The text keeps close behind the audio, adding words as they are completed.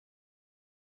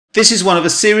This is one of a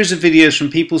series of videos from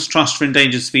People's Trust for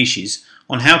Endangered Species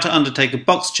on how to undertake a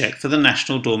box check for the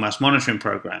National Dormouse Monitoring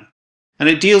Programme, and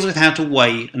it deals with how to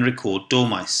weigh and record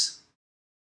dormice.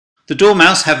 The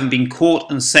dormouse, having been caught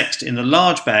and sexed in the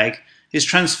large bag, is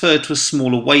transferred to a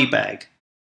smaller weigh bag.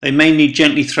 They may need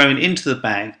gently thrown into the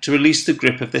bag to release the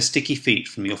grip of their sticky feet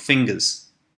from your fingers.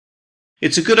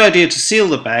 It's a good idea to seal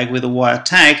the bag with a wire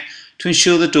tag to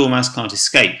ensure the dormouse can't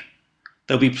escape.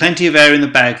 There'll be plenty of air in the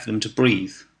bag for them to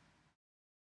breathe.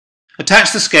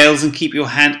 Attach the scales and keep your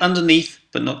hand underneath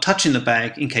but not touching the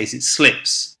bag in case it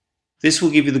slips. This will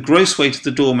give you the gross weight of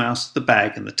the dormouse, the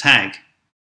bag and the tag.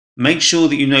 Make sure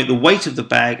that you note the weight of the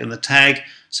bag and the tag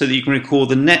so that you can record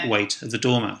the net weight of the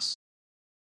dormouse.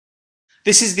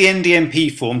 This is the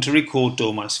NDMP form to record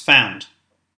dormice found.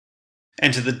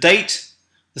 Enter the date,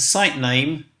 the site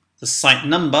name, the site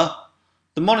number,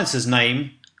 the monitor's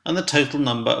name and the total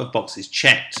number of boxes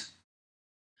checked.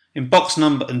 In box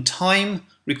number and time,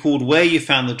 record where you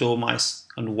found the dormice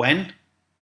and when.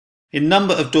 In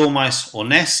number of dormice or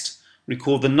nest,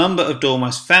 record the number of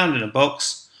dormice found in a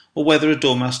box or whether a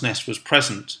dormouse nest was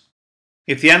present.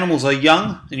 If the animals are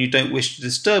young and you don't wish to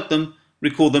disturb them,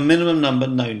 record the minimum number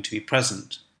known to be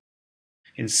present.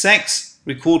 In sex,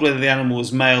 record whether the animal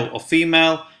was male or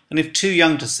female and if too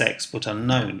young to sex but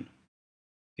unknown.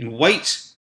 In weight,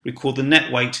 record the net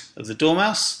weight of the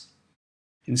dormouse.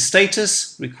 In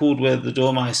status, record whether the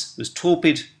dormice was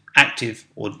torpid, active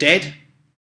or dead.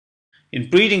 In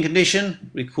breeding condition,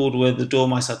 record whether the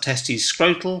dormice are testes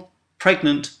scrotal,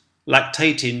 pregnant,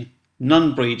 lactating,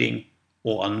 non-breeding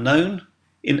or unknown.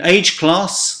 In age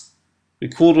class,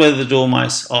 record whether the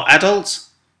dormice are adult,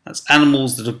 that's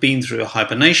animals that have been through a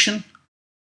hibernation.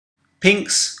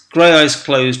 Pinks, grey eyes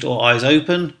closed or eyes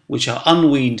open, which are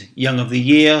unweaned young of the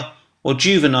year, or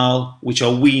juvenile, which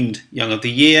are weaned young of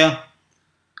the year.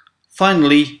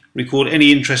 Finally, record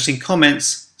any interesting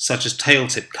comments, such as tail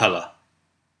tip colour.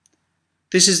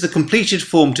 This is the completed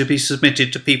form to be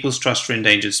submitted to People's Trust for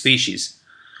Endangered Species.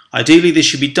 Ideally, this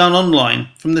should be done online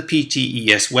from the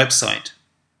PTES website.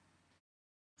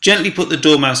 Gently put the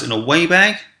dormouse in a weigh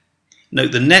bag.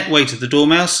 Note the net weight of the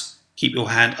dormouse. Keep your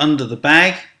hand under the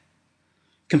bag.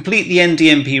 Complete the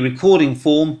NDMP recording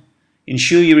form.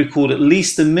 Ensure you record at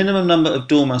least the minimum number of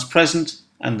dormice present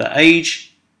and their age,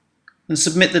 and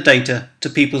submit the data to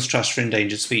People's Trust for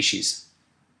Endangered Species.